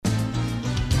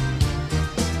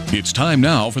It's time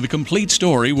now for the Complete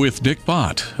Story with Dick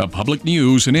Bott, a public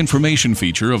news and information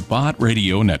feature of Bott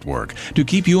Radio Network, to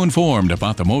keep you informed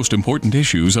about the most important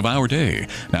issues of our day.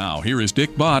 Now, here is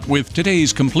Dick Bott with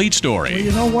today's Complete Story. Well,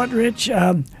 you know what, Rich?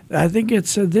 I think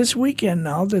it's this weekend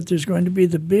now that there's going to be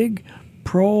the big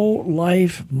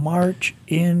pro-life march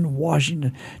in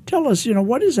Washington. Tell us,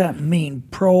 what does that mean,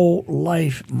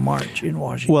 pro-life march in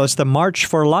Washington? Well, it's the March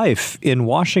for Life in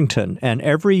Washington, and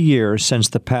every year since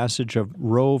the passage of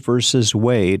Roe versus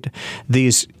Wade,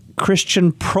 these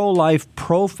Christian pro-life,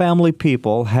 pro-family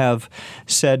people have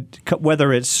said,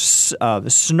 whether it's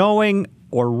snowing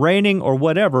or raining or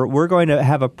whatever, we're going to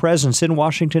have a presence in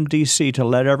Washington, D.C. to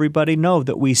let everybody know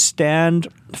that we stand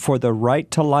for the right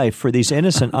to life for these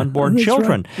innocent unborn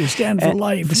children. Right. We stand for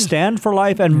life. Stand for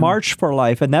life and march for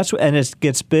life. And it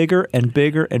gets bigger and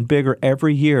bigger and bigger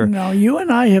every year. Now, you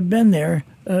and I have been there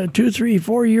 2, 3,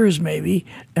 4 years maybe,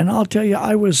 and I'll tell you,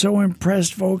 I was so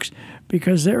impressed, folks,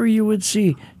 because there you would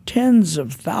see tens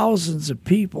of thousands of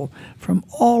people from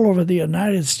all over the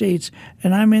United States.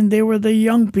 And I mean, they were the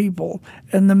young people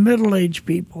and the middle-aged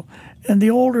people and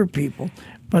the older people.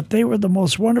 But they were the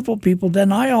most wonderful people.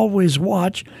 Then I always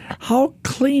watch, how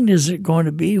clean is it going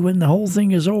to be when the whole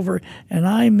thing is over? And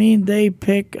I mean, they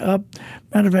pick up,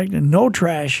 matter of fact, no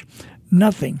trash,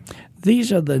 nothing.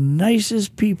 These are the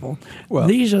nicest people. Well,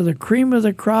 these are the cream of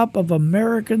the crop of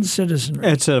American citizenry.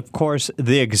 It's, of course,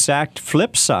 the exact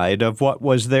flip side of what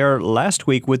was there last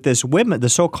week with the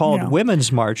so-called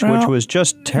Women's March, which was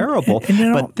just terrible.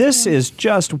 But this is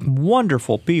just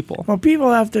wonderful people. Well,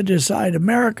 people have to decide.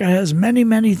 America has many,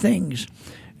 many things.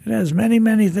 It has many,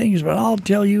 many things, but I'll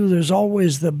tell you, there's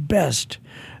always the best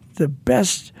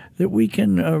that we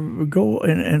can go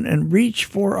and reach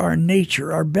for our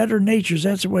nature, our better natures.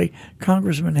 That's the way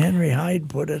Congressman Henry Hyde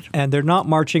put it. And they're not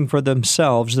marching for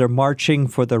themselves. They're marching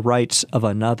for the rights of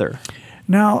another.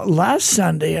 Now, last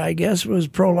Sunday, I guess, was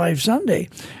Pro-Life Sunday.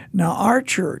 Now, our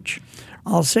church,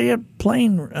 I'll say it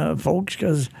plain, folks,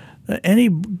 because any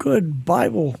good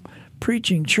Bible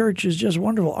preaching church is just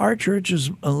wonderful. Our church is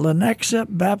Lenexa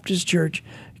Baptist Church,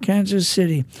 Kansas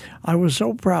City. I was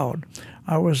so proud.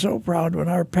 When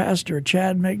our pastor,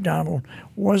 Chad McDonald,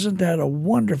 wasn't that a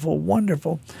wonderful,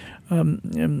 wonderful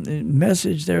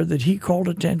message there that he called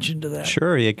attention to that.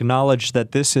 Sure, he acknowledged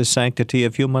that this is Sanctity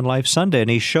of Human Life Sunday, and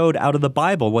he showed out of the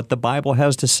Bible what the Bible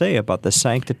has to say about the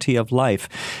sanctity of life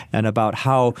and about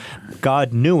how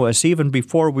God knew us even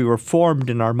before we were formed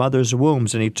in our mother's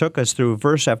wombs, and he took us through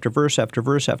verse after verse after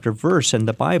verse after verse in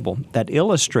the Bible that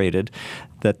illustrated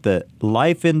that the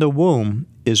life in the womb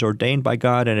is ordained by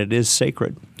God and it is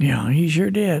sacred. Yeah, he sure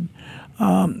did.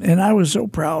 And I was so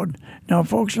proud. Now,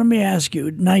 folks, let me ask you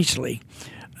nicely,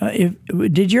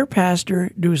 did your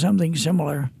pastor do something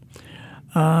similar?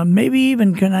 Maybe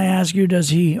even, can I ask you, does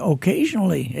he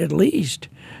occasionally, at least,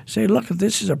 say, look,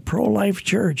 this is a pro-life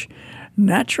church?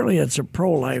 Naturally, it's a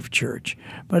pro-life church.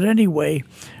 But anyway,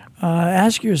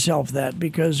 ask yourself that,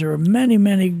 because there are many,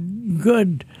 many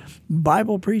good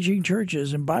Bible-preaching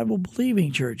churches and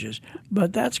Bible-believing churches.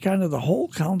 But that's kind of the whole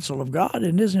counsel of God.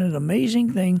 And isn't it an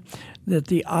amazing thing that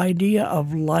the idea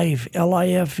of life,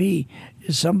 L-I-F-E,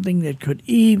 is something that could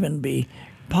even be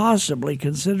possibly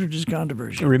considered as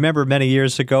controversial? Remember many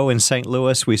years ago in St.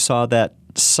 Louis, we saw that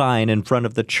sign in front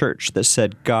of the church that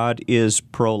said, God is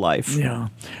pro-life. Yeah.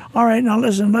 All right, now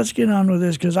listen, let's get on with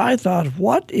this, because I thought,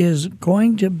 what is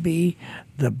going to be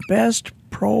the best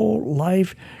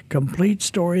pro-life complete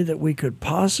story that we could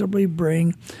possibly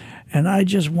bring? And I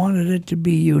just wanted it to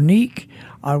be unique.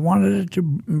 I wanted it to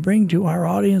bring to our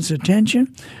audience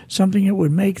attention something that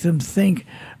would make them think,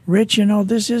 Rich,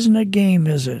 this isn't a game,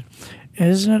 is it?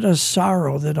 Isn't it a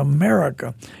sorrow that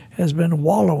America has been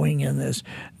wallowing in this?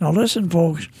 Now listen,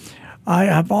 folks, I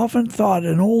have often thought,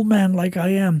 an old man like I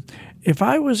am, if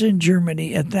I was in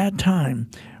Germany at that time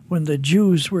when the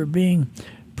Jews were being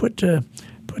put to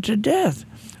death,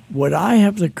 would I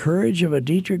have the courage of a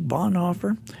Dietrich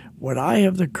Bonhoeffer? Would I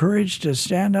have the courage to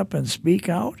stand up and speak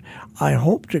out? I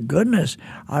hope to goodness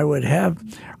I would have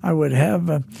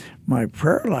my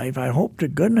prayer life. I hope to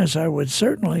goodness I would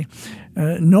certainly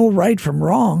know right from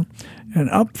wrong and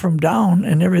up from down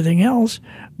and everything else.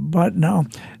 But no,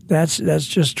 that's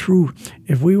just true.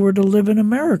 If we were to live in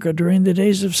America during the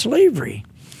days of slavery,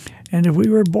 and if we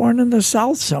were born in the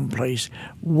South someplace,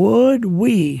 would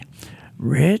we,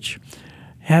 Rich,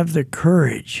 have the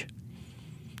courage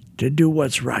to do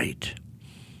what's right?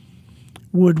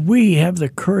 Would we have the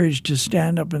courage to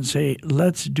stand up and say,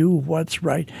 let's do what's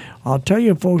right? I'll tell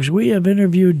you, folks, we have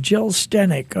interviewed Jill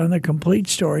Stenick on The Complete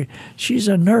Story. She's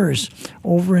a nurse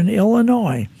over in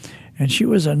Illinois, and she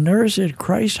was a nurse at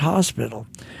Christ Hospital.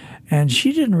 And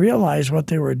she didn't realize what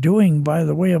they were doing by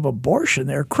the way of abortion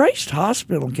there. Christ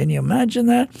Hospital, can you imagine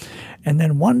that? And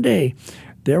then one day,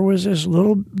 there was this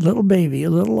little baby, a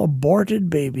little aborted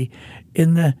baby,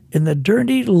 in the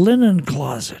dirty linen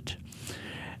closet,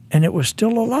 and it was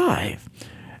still alive.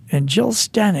 And Jill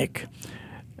Stanek,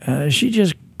 she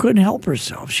just couldn't help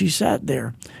herself. She sat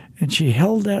there, and she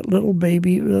held that little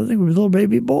baby, I think it was a little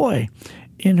baby boy,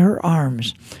 in her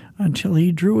arms until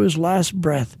he drew his last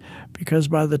breath, because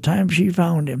by the time she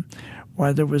found him,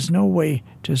 why, there was no way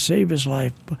to save his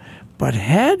life. But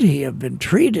had he have been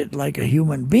treated like a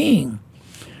human being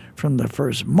from the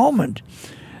first moment,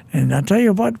 and I'll tell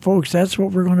you what, folks, that's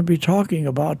what we're going to be talking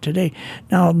about today.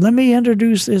 Now, let me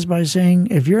introduce this by saying,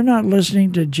 if you're not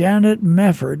listening to Janet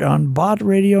Mefferd on Bott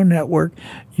Radio Network,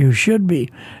 you should be.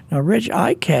 Now, Rich,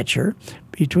 I catch her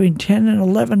between 10 and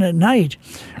 11 at night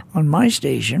on my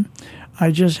station.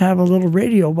 I just have a little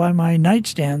radio by my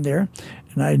nightstand there,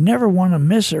 and I never want to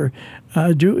miss her.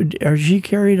 Are she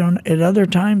carried on at other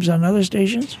times on other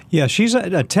stations? Yeah, she's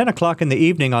at 10 o'clock in the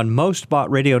evening on most Bott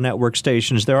Radio Network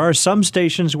stations. There are some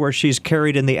stations where she's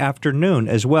carried in the afternoon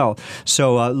as well.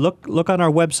 So look on our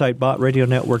website,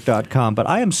 bottradionetwork.com. But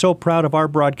I am so proud of our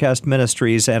broadcast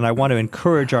ministries, and I want to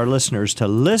encourage our listeners to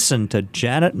listen to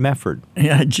Janet Mefferd.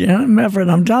 Yeah, Janet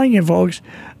Mefferd, I'm telling you, folks,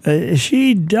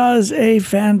 she does a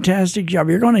fantastic job.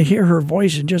 You're going to hear her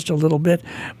voice in just a little bit,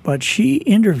 but she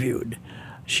interviewed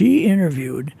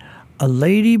a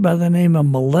lady by the name of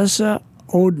Melissa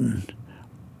Ohden,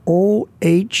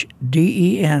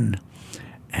 Ohden.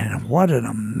 And what an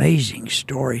amazing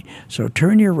story. So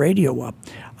turn your radio up.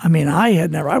 I mean,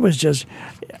 I was just,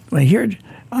 here,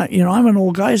 I'm an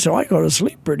old guy, so I go to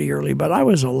sleep pretty early, but I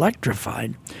was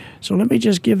electrified. So let me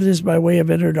just give this by way of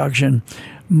introduction.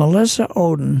 Melissa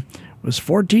Ohden was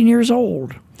 14 years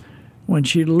old when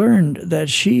she learned that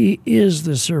she is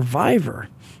the survivor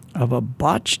of a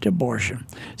botched abortion.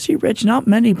 See, Rich, not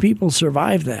many people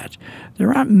survive that.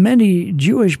 There aren't many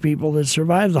Jewish people that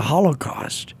survive the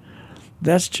Holocaust.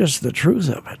 That's just the truth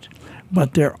of it.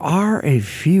 But there are a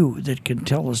few that can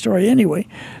tell the story. Anyway,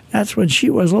 that's when she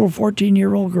was a little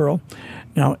 14-year-old girl.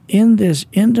 Now, in this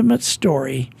intimate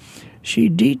story, she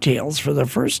details for the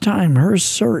first time her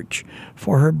search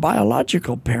for her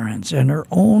biological parents and her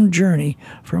own journey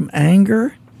from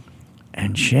anger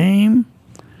and shame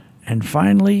and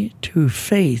finally to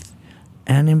faith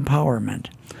and empowerment.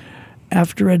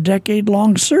 After a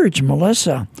decade-long search,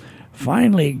 Melissa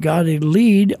finally got a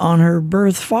lead on her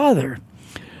birth father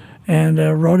and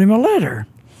wrote him a letter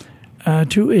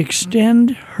to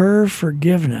extend her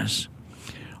forgiveness,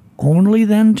 only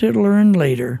then to learn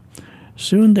later,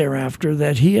 soon thereafter,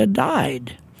 that he had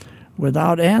died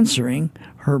without answering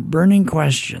her burning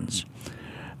questions.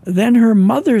 Then her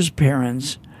mother's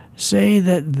parents say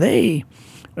that they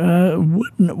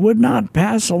would not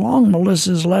pass along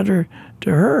Melissa's letter to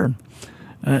her.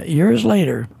 Years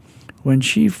later, when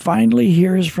she finally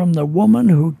hears from the woman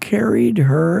who carried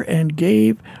her and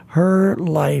gave her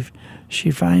life,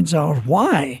 she finds out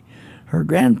why her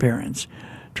grandparents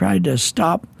tried to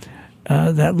stop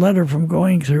that letter from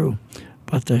going through.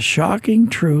 But the shocking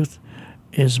truth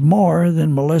is more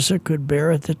than Melissa could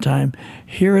bear at the time.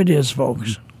 Here it is,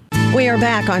 folks. We are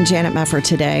back on Janet Mefferd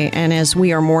today, and as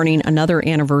we are mourning another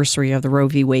anniversary of the Roe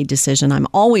v. Wade decision, I'm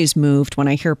always moved when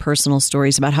I hear personal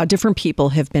stories about how different people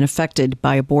have been affected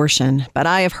by abortion. But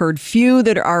I have heard few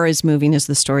that are as moving as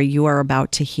the story you are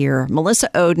about to hear. Melissa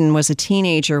Ohden was a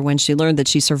teenager when she learned that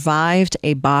she survived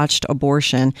a botched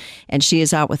abortion, and she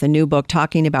is out with a new book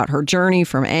talking about her journey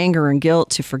from anger and guilt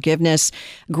to forgiveness.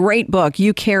 Great book.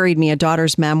 You Carried Me, A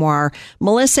Daughter's Memoir.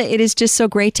 Melissa, it is just so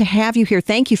great to have you here.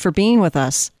 Thank you for being with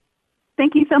us.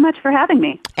 Thank you so much for having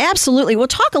me. Absolutely. We'll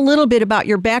talk a little bit about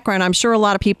your background. I'm sure a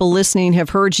lot of people listening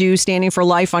have heard you standing for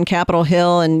life on Capitol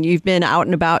Hill, and you've been out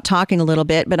and about talking a little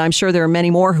bit, but I'm sure there are many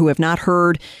more who have not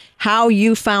heard how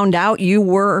you found out you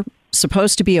were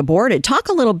supposed to be aborted. Talk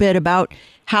a little bit about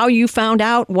how you found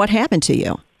out what happened to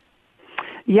you.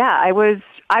 Yeah, I was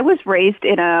raised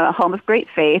in a home of great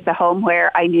faith, a home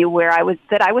where I knew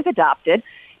that I was adopted,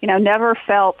 never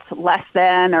felt less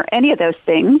than or any of those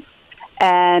things.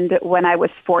 And when I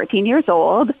was 14 years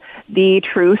old, the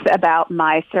truth about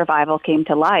my survival came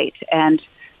to light. And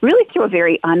really through a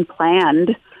very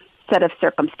unplanned set of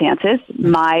circumstances,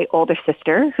 my older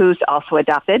sister, who's also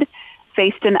adopted,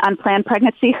 faced an unplanned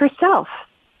pregnancy herself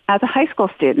as a high school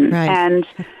student. Right. And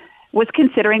was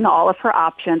considering all of her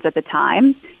options at the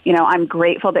time. I'm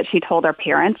grateful that she told her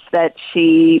parents that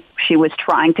she was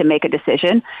trying to make a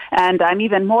decision. And I'm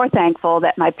even more thankful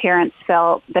that my parents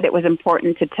felt that it was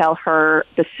important to tell her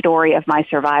the story of my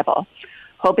survival.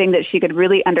 hoping that she could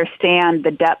really understand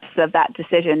the depths of that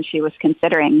decision she was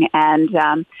considering. And,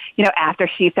 after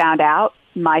she found out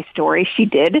my story, she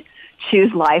did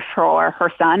choose life for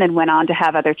her son and went on to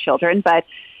have other children. But,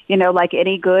 like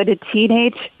any good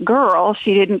teenage girl,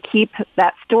 she didn't keep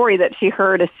that story that she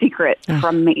heard a secret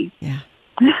from me. Yeah.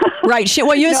 Right.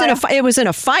 It was in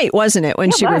a fight, wasn't it,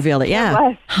 when she revealed it?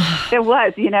 Yeah. It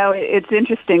was. It's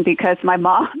interesting because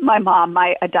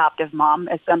my adoptive mom,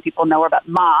 as some people know her, but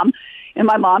Mom, and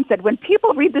my mom said, when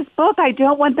people read this book, I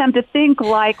don't want them to think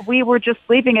like we were just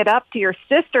leaving it up to your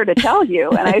sister to tell you.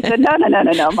 And I said,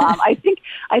 no, Mom. I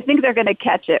think they're going to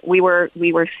catch it. We were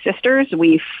sisters.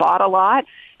 We fought a lot.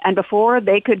 And before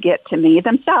they could get to me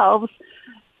themselves,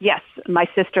 yes, my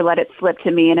sister let it slip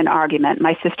to me in an argument.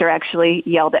 My sister actually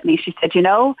yelled at me. She said,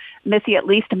 Missy, at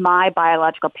least my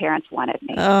biological parents wanted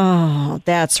me. Oh,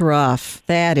 that's rough.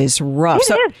 That is rough.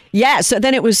 It is. Yeah. So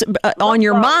then it was on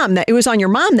your mom. It was on your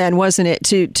mom then, wasn't it,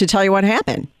 to tell you what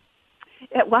happened?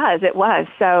 It was.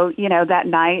 So, that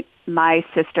night, my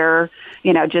sister,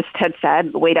 just had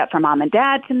said, wait up for Mom and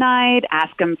Dad tonight,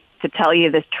 ask them to tell you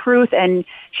the truth. And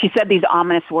she said these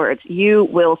ominous words, you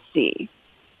will see.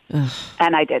 Ugh.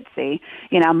 And I did see.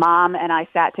 Mom and I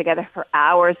sat together for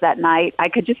hours that night. I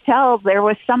could just tell there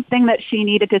was something that she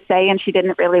needed to say and she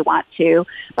didn't really want to,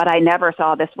 but I never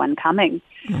saw this one coming.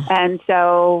 Ugh. And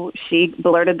so she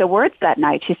blurted the words that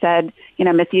night. She said,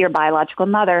 Missy, your biological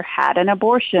mother had an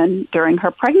abortion during her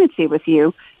pregnancy with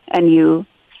you and you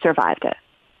survived it.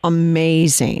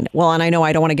 Amazing. Well, and I know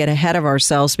I don't want to get ahead of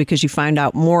ourselves because you find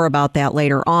out more about that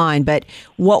later on, but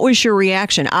what was your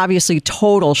reaction? Obviously,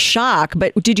 total shock,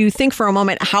 but did you think for a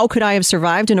moment, how could I have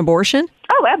survived an abortion?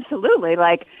 Oh, absolutely.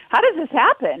 Like, how does this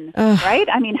happen? Right?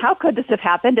 I mean, how could this have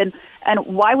happened? And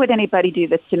why would anybody do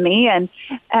this to me?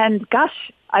 And gosh,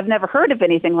 I've never heard of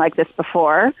anything like this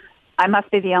before. I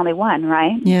must be the only one,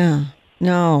 right? Yeah.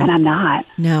 No. And I'm not.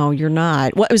 No, you're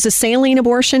not. What was a saline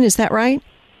abortion? Is that right?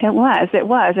 It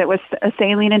was a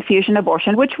saline infusion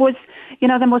abortion, which was,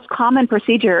 the most common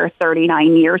procedure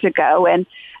 39 years ago. And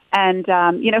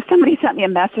somebody sent me a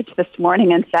message this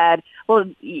morning and said, well,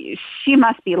 she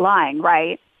must be lying,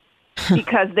 right?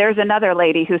 Because there's another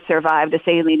lady who survived a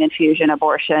saline infusion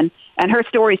abortion and her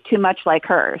story's too much like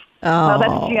hers. Oh. Well,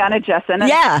 that's Gianna Jessen.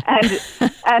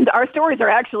 And our stories are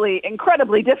actually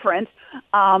incredibly different.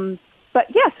 But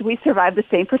yes, we survived the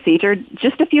same procedure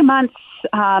just in a few months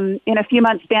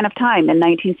span of time in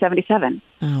 1977.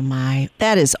 Oh my,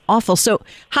 that is awful. So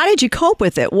how did you cope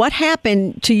with it? What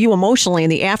happened to you emotionally in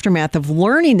the aftermath of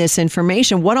learning this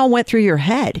information? What all went through your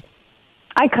head?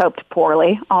 I coped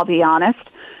poorly, I'll be honest.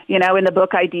 In the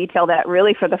book I detail that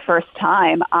really for the first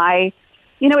time. For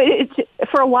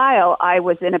a while I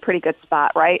was in a pretty good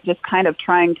spot, right? Just kind of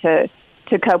trying to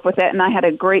cope with it. And I had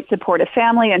a great supportive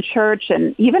family and church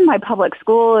and even my public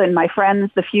school and my friends,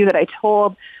 the few that I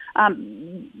told.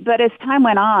 But as time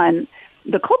went on,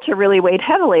 the culture really weighed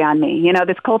heavily on me.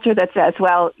 This culture that says,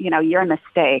 well, you're a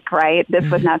mistake, right? This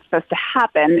was not supposed to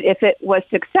happen. If it was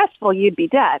successful, you'd be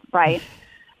dead, right?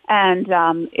 And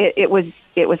it was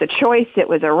a choice. It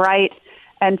was a right.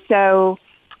 And so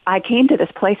I came to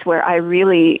this place where I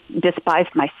really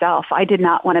despised myself. I did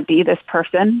not want to be this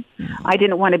person. I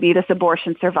didn't want to be this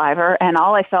abortion survivor. And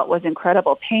all I felt was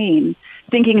incredible pain,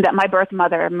 thinking that my birth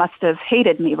mother must have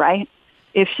hated me, right?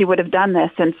 If she would have done this.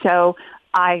 And so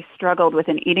I struggled with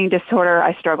an eating disorder.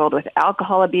 I struggled with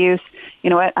alcohol abuse.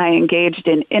 I engaged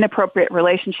in inappropriate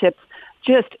relationships,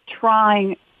 just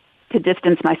trying to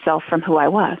distance myself from who I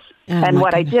was. And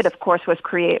what I did, of course, was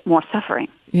create more suffering.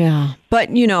 Yeah. But,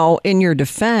 in your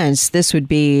defense, this would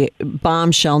be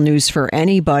bombshell news for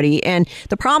anybody. And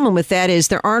the problem with that is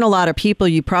there aren't a lot of people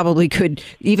you probably could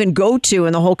even go to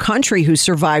in the whole country who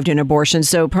survived an abortion.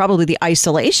 So probably the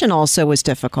isolation also was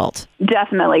difficult.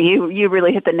 Definitely. You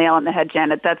really hit the nail on the head,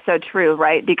 Janet. That's so true,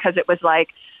 right? Because it was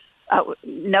like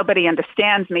nobody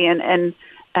understands me and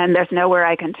there's nowhere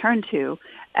I can turn to.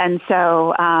 And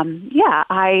so,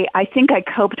 I think I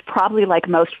coped probably like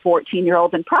most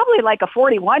 14-year-olds and probably like a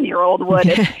 41-year-old would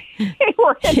if they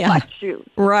were in my shoes.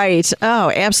 Right. Oh,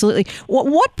 absolutely.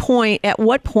 At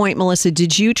what point, Melissa,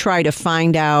 did you try to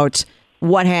find out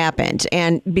what happened?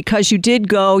 And because you did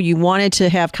go, you wanted to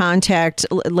have contact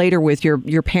later with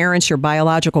your parents, your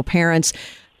biological parents.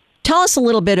 Tell us a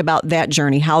little bit about that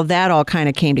journey, how that all kind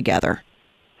of came together.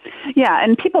 Yeah,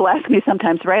 and people ask me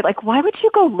sometimes, right, like, why would you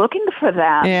go looking for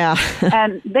them? Yeah.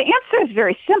 And the answer is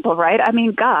very simple, right? I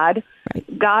mean, God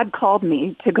called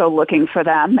me to go looking for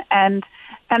them. And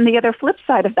the other flip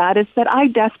side of that is that I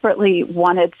desperately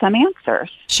wanted some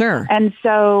answers. Sure. And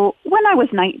so when I was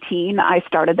 19, I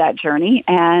started that journey.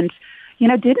 And,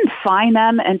 didn't find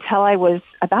them until I was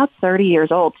about 30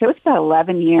 years old. So it's about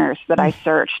 11 years that I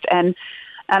searched. And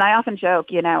I often joke,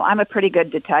 I'm a pretty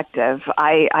good detective.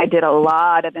 I did a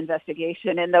lot of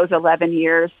investigation in those 11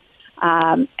 years.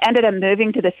 Ended up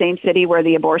moving to the same city where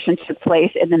the abortion took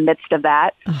place in the midst of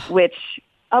that, which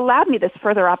allowed me this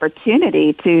further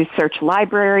opportunity to search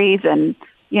libraries and,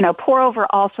 pore over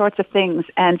all sorts of things.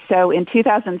 And so in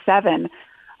 2007,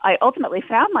 I ultimately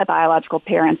found my biological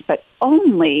parents, but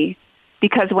only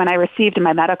because when I received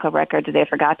my medical records, they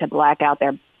forgot to black out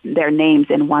their names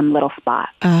in one little spot.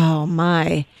 Oh,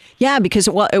 my. Yeah, because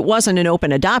it wasn't an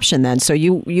open adoption then, so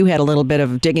you had a little bit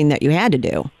of digging that you had to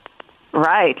do.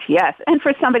 Right, yes. And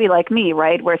for somebody like me,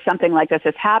 right, where something like this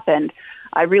has happened,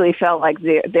 I really felt like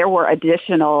there were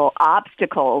additional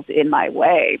obstacles in my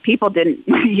way. People didn't,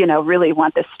 really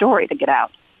want this story to get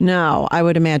out. No, I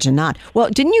would imagine not. Well,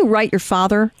 didn't you write your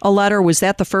father a letter? Was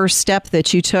that the first step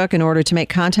that you took in order to make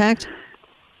contact?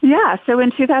 Yeah, so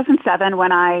in 2007,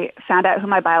 when I found out who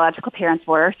my biological parents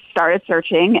were, started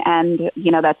searching, and,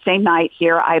 that same night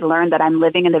here, I learned that I'm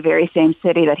living in the very same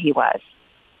city that he was.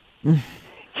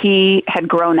 He had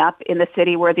grown up in the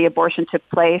city where the abortion took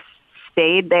place,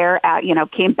 stayed there,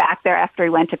 came back there after he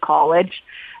went to college.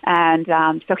 And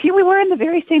so here we were in the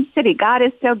very same city. God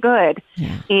is so good.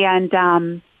 Yeah.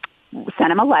 And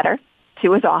sent him a letter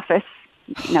to his office,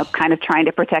 kind of trying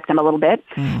to protect him a little bit,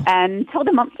 and told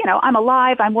him, I'm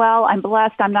alive, I'm well, I'm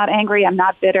blessed, I'm not angry, I'm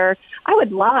not bitter. I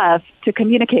would love to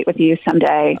communicate with you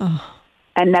someday.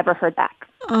 And never heard back.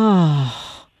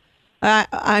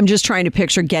 I'm just trying to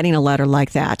picture getting a letter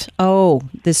like that. Oh,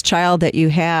 this child that you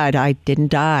had, I didn't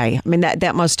die. I mean,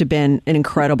 that must have been an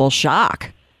incredible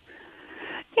shock.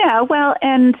 Yeah, well,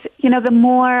 and, the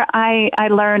more I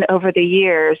learn over the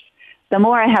years, the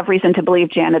more I have reason to believe,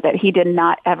 Janet, that he did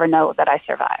not ever know that I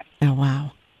survived. Oh,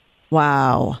 wow.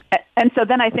 Wow. And so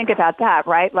then I think about that,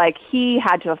 right? Like, he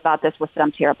had to have thought this was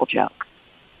some terrible joke.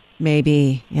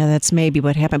 Maybe. Yeah, that's maybe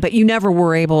what happened. But you never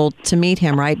were able to meet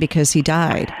him, right? Because he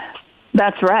died.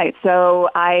 That's right. So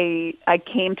I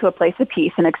came to a place of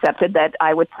peace and accepted that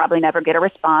I would probably never get a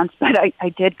response, but I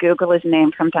did Google his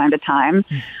name from time to time.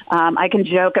 I can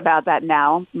joke about that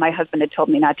now. My husband had told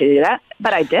me not to do that,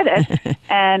 but I did it.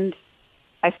 And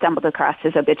I stumbled across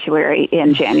his obituary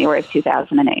in January of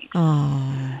 2008.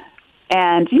 Oh.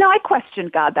 And, I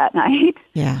questioned God that night.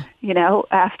 Yeah.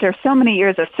 After so many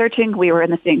years of searching, we were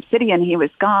in the same city and he was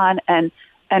gone. And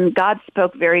God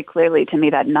spoke very clearly to me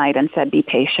that night and said, be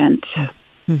patient,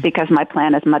 because my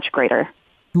plan is much greater.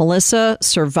 Melissa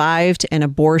survived an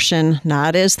abortion,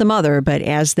 not as the mother, but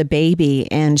as the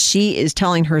baby. And she is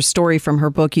telling her story from her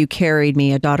book, You Carried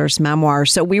Me, A Daughter's Memoir.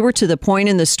 So we were to the point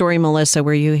in the story, Melissa,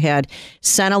 where you had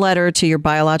sent a letter to your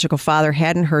biological father,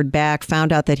 hadn't heard back,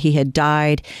 found out that he had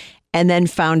died, and then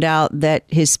found out that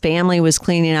his family was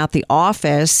cleaning out the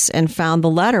office and found the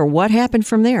letter. What happened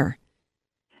from there?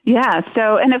 Yeah.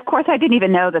 So, and of course, I didn't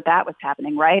even know that was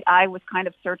happening, right? I was kind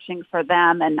of searching for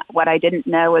them. And what I didn't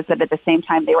know is that at the same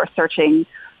time, they were searching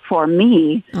for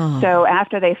me. Oh. So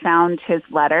after they found his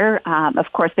letter,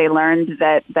 of course, they learned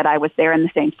that I was there in the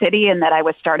same city and that I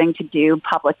was starting to do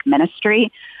public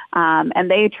ministry. And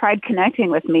they tried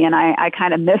connecting with me, and I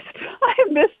kind of missed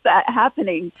that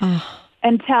happening. Oh.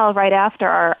 Until right after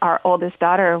our oldest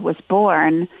daughter was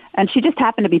born, and she just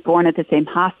happened to be born at the same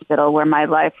hospital where my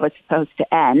life was supposed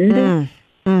to end.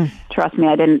 Trust me,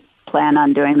 I didn't plan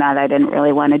on doing that. I didn't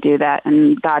really want to do that,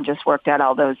 and God just worked out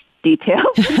all those details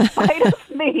in spite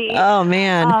of me. Oh,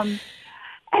 man.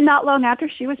 And not long after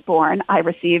she was born, I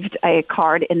received a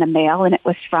card in the mail, and it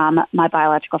was from my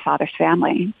biological father's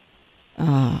family.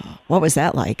 Oh, what was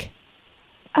that like?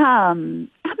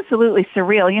 Absolutely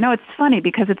surreal. It's funny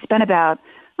because it's been about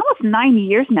almost 9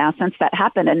 years now since that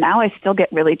happened, and now I still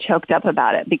get really choked up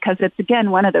about it because it's,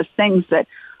 again, one of those things that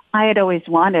I had always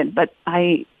wanted, but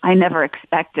I never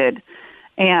expected.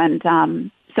 And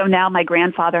so now my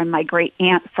grandfather and my great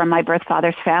aunt from my birth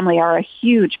father's family are a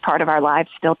huge part of our lives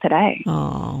still today.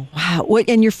 Oh, wow.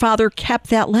 And your father kept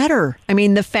that letter. I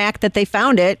mean, the fact that they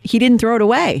found it, he didn't throw it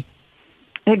away.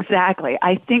 Exactly.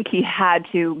 I think he had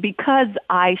to, because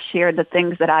I shared the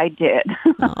things that I did.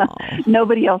 Oh.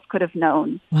 Nobody else could have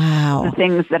known the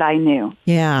things that I knew.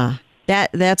 Yeah,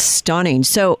 that's stunning.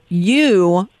 So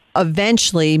you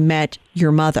eventually met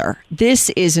your mother. This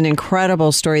is an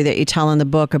incredible story that you tell in the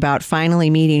book about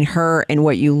finally meeting her and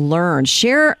what you learned.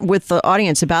 Share with the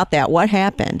audience about that. What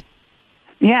happened?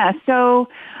 Yeah, so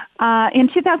in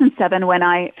 2007, when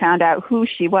I found out who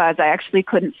she was, I actually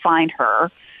couldn't find her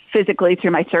physically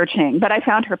through my searching, but I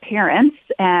found her parents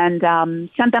and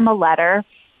sent them a letter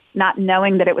not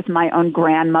knowing that it was my own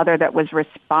grandmother that was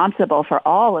responsible for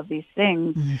all of these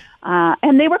things.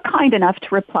 And they were kind enough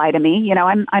to reply to me. You know,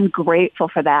 I'm grateful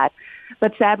for that.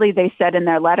 But sadly, they said in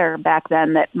their letter back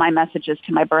then that my messages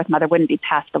to my birth mother wouldn't be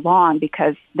passed along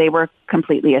because they were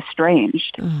completely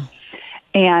estranged.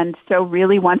 And so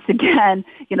really, once again,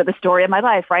 you know, the story of my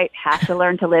life, right? Have to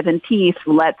learn to live in peace,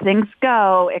 let things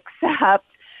go, accept.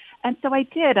 And so I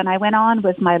did, and I went on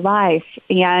with my life.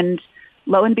 And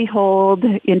lo and behold,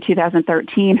 in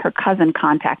 2013, her cousin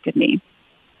contacted me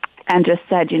and just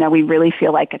said, you know, we really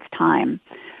feel like it's time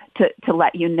to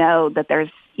let you know that there's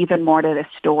even more to this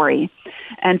story.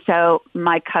 And so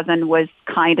my cousin was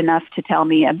kind enough to tell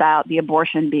me about the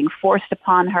abortion being forced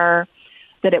upon her,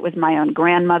 that it was my own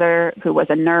grandmother who was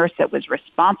a nurse that was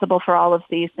responsible for all of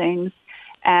these things,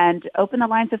 and open the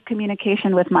lines of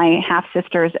communication with my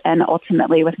half-sisters and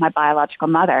ultimately with my biological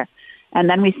mother. And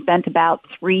then we spent about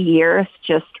 3 years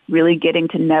just really getting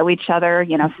to know each other,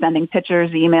 you know, sending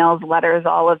pictures, emails, letters,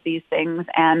 all of these things.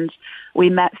 And we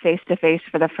met face-to-face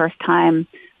for the first time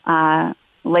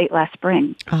late last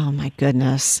spring. Oh, my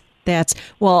goodness.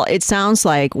 Well, it sounds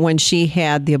like when she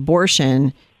had the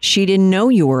abortion, she didn't know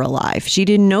you were alive. She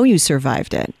didn't know you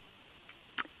survived it.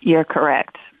 You're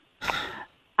correct.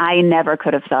 I never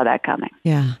could have saw that coming.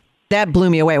 Yeah. That blew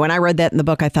me away. When I read that in the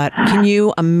book, I thought, can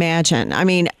you imagine? I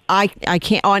mean, I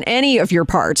can't, on any of your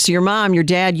parts, your mom, your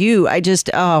dad, you, I just,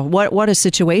 what a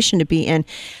situation to be in.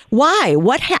 Why?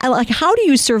 How do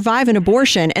you survive an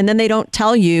abortion and then they don't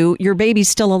tell you your baby's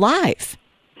still alive?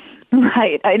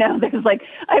 Right. I know. There's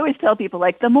I always tell people,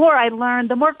 the more I learn,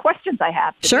 the more questions I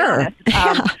have. Sure.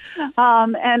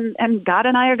 And God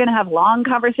and I are going to have long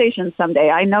conversations someday.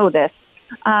 I know this.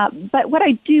 But what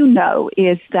I do know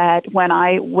is that when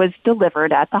I was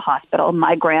delivered at the hospital,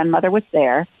 my grandmother was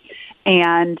there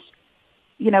and,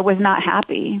 was not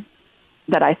happy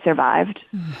that I survived.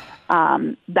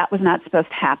 That was not supposed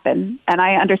to happen. And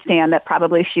I understand that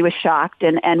probably she was shocked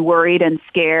and worried and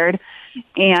scared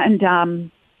and,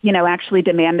 actually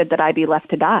demanded that I be left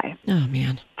to die. Oh,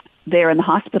 man. There in the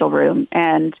hospital room.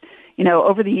 And,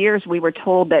 over the years, we were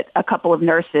told that a couple of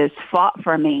nurses fought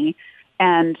for me.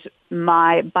 And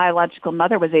my biological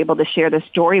mother was able to share the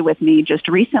story with me just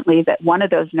recently that one of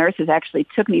those nurses actually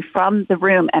took me from the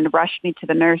room and rushed me to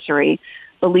the nursery,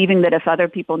 believing that if other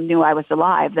people knew I was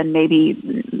alive, then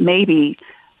maybe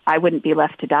I wouldn't be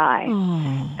left to die.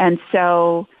 Oh. And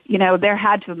so, there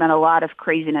had to have been a lot of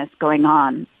craziness going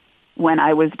on when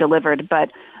I was delivered.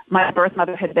 But my birth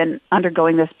mother had been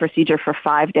undergoing this procedure for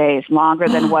 5 days, longer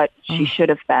than what she should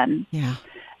have been. Yeah.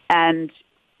 And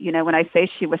when I say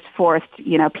she was forced,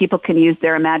 people can use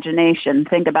their imagination.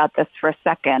 Think about this for a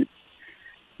second.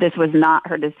 This was not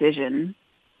her decision.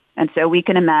 And so we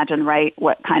can imagine, right,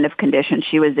 what kind of condition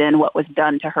she was in, what was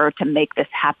done to her to make this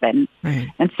happen. Right.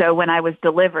 And so when I was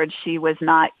delivered, she was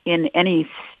not in any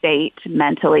state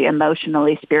mentally,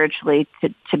 emotionally, spiritually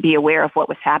to be aware of what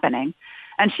was happening.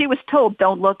 And she was told,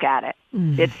 don't look at it.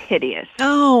 It's hideous.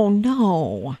 Oh,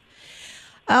 no.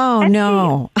 Oh, and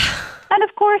no. And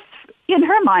of course, in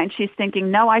her mind, she's thinking,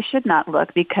 no, I should not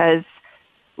look because,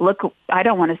 look, I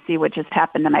don't want to see what just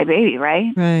happened to my baby,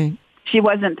 right? Right. She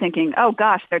wasn't thinking, oh,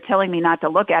 gosh, they're telling me not to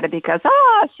look at it because,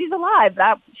 she's alive.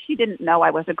 She didn't know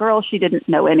I was a girl. She didn't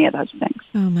know any of those things.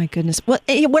 Oh, my goodness. Well,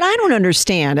 what I don't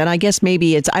understand, and I guess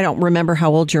maybe I don't remember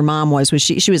how old your mom was. Was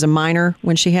she was a minor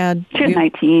when she had? She was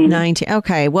 19. 19.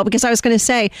 Okay. Well, because I was going to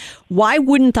say, why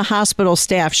wouldn't the hospital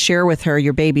staff share with her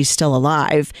your baby's still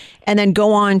alive and then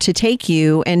go on to take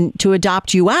you and to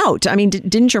adopt you out? I mean,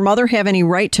 didn't your mother have any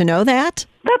right to know that?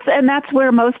 That's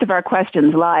where most of our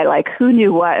questions lie, like who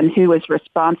knew what and who was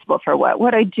responsible for what.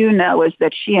 What I do know is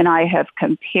that she and I have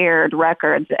compared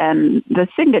records, and the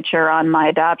signature on my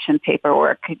adoption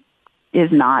paperwork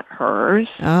is not hers.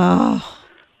 Oh.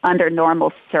 Under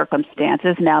normal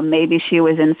circumstances. Now, maybe she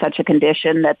was in such a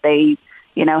condition that they,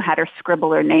 had her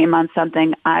scribble her name on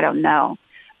something. I don't know.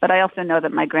 But I also know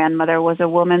that my grandmother was a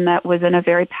woman that was in a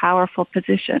very powerful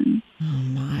position. Oh,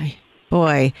 my.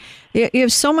 Boy, you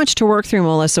have so much to work through,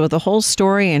 Melissa, with the whole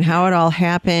story and how it all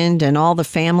happened and all the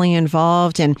family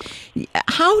involved. And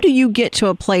how do you get to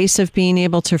a place of being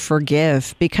able to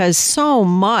forgive? Because so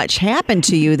much happened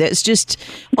to you that's just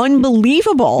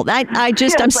unbelievable. I'm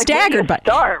staggered by.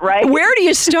 Where do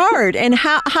you start? And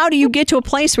how do you get to a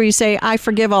place where you say, I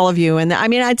forgive all of you? And I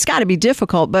mean, it's got to be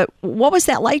difficult, but what was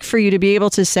that like for you to be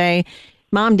able to say,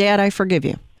 Mom, Dad, I forgive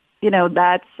you?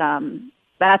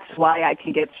 That's why I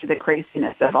can get through the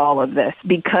craziness of all of this,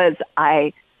 because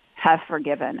I have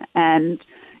forgiven. And,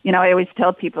 I always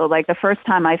tell people, the first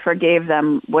time I forgave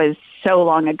them was so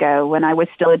long ago when I was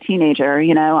still a teenager.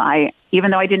 Even though I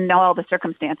didn't know all the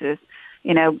circumstances,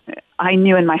 I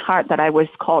knew in my heart that I was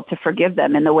called to forgive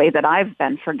them in the way that I've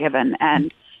been forgiven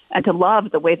and to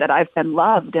love the way that I've been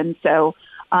loved. And so,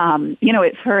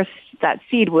 at first, that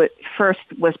seed was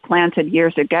planted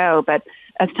years ago, but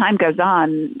as time goes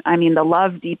on, the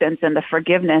love deepens and the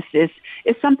forgiveness is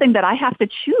something that I have to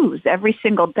choose every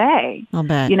single day. I'll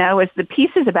bet. As the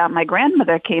pieces about my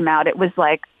grandmother came out, it was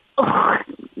like, oh,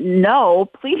 no,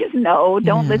 please no,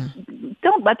 don't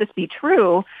let this be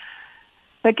true.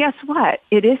 But guess what?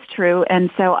 It is true,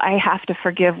 and so I have to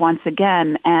forgive once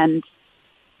again, and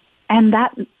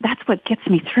that's what gets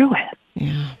me through it.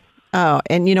 Yeah. Oh,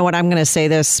 and you know what? I'm going to say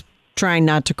this, trying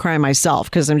not to cry myself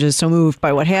because I'm just so moved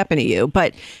by what happened to you.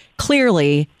 But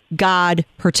clearly, God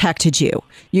protected you.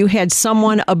 You had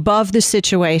someone above the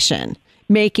situation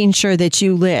making sure that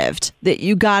you lived, that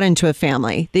you got into a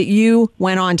family, that you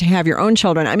went on to have your own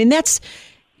children. That's,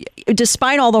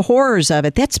 despite all the horrors of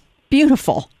it, that's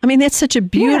beautiful. That's such a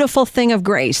beautiful thing of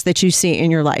grace that you see in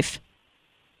your life.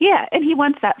 Yeah, and he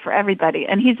wants that for everybody,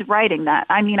 and he's writing that.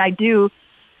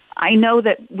 I know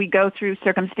that we go through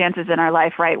circumstances in our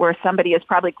life, right, where somebody is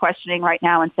probably questioning right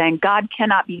now and saying, God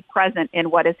cannot be present in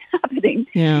what is happening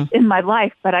in my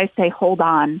life. But I say, hold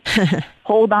on,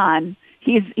 hold on.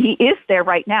 He is there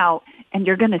right now, and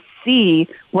you're going to see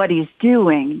what he's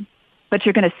doing, but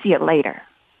you're going to see it later.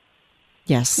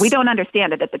 Yes. We don't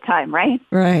understand it at the time, right?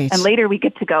 Right. And later we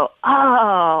get to go,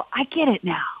 oh, I get it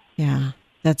now. Yeah.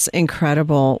 That's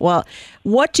incredible. Well,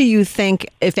 what do you think,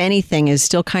 if anything, is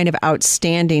still kind of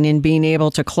outstanding in being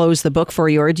able to close the book for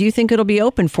you? Or do you think it'll be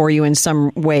open for you in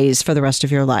some ways for the rest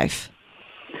of your life?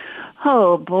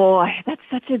 Oh, boy, that's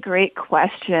such a great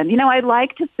question. I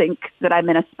like to think that I'm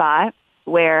in a spot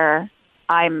where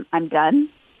I'm done.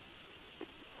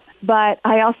 But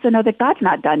I also know that God's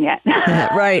not done yet.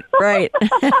 Right.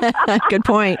 Good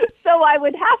point. So I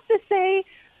would have to say,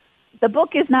 the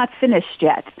book is not finished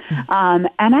yet, and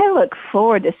I look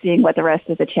forward to seeing what the rest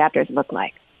of the chapters look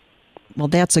like. Well,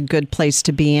 that's a good place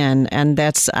to be in, and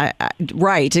that's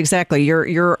right. Exactly.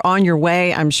 You're on your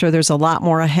way. I'm sure there's a lot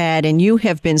more ahead, and you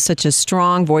have been such a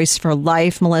strong voice for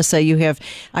life, Melissa. You have,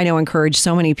 I know, encouraged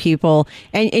so many people,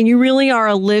 and you really are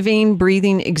a living,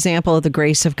 breathing example of the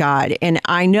grace of God. And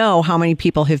I know how many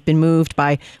people have been moved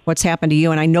by what's happened to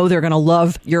you, and I know they're going to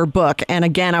love your book. And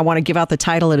again, I want to give out the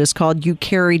title. It is called "You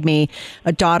Carried Me: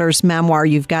 A Daughter's Memoir."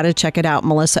 You've got to check it out,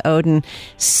 Melissa Ohden.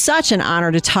 Such an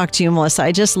honor to talk to you, Melissa.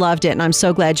 I just loved it. And I'm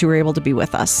so glad you were able to be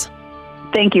with us.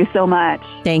 Thank you so much.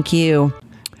 Thank you.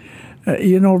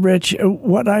 Rich,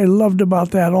 what I loved about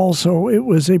that also, it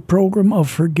was a program of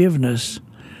forgiveness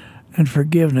and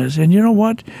forgiveness. And you know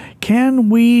what? Can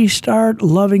we start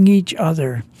loving each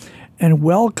other and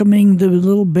welcoming the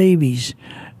little babies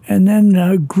and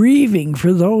then grieving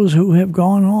for those who have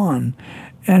gone on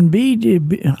and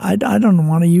I don't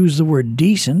want to use the word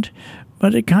decent,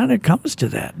 but it kind of comes to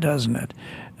that, doesn't it?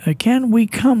 Can we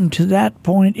come to that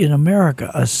point in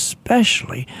America,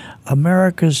 especially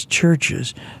America's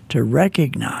churches, to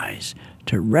recognize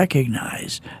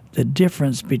the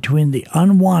difference between the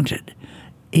unwanted,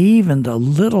 even the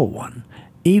little one,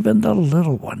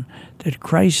 that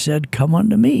Christ said, "Come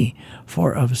unto me,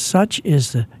 for of such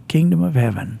is the kingdom of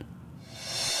heaven."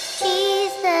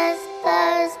 Jesus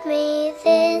loves me,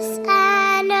 this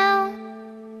I know,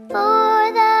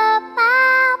 for the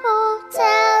Bible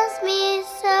tells me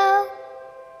so.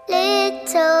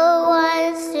 Little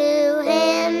ones to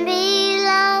him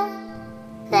belong.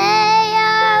 They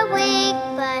are weak,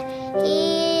 but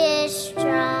he is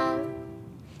strong.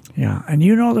 Yeah, and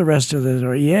you know the rest of the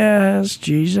story. Yes,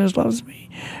 Jesus loves me.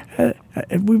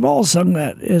 We've all sung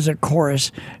that as a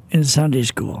chorus in Sunday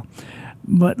school.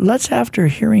 But let's, after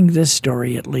hearing this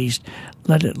story at least,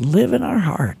 let it live in our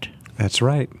heart. That's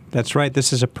right. That's right.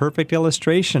 This is a perfect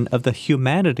illustration of the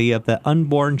humanity of the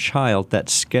unborn child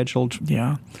that's scheduled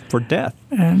for death.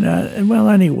 And, well,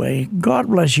 anyway, God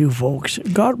bless you folks.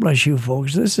 God bless you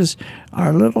folks. This is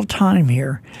our little time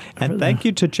here. And thank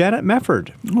you to Janet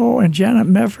Mefferd. Oh, and Janet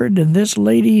Mefferd and this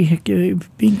lady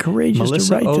being courageous Melissa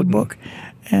to write Ohden. the book.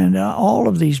 And all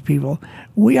of these people.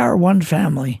 We are one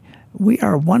family. We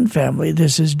are one family.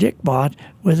 This is Dick Bott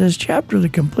with his chapter, The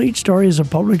Complete Story is a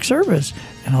Public Service.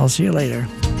 And I'll see you later.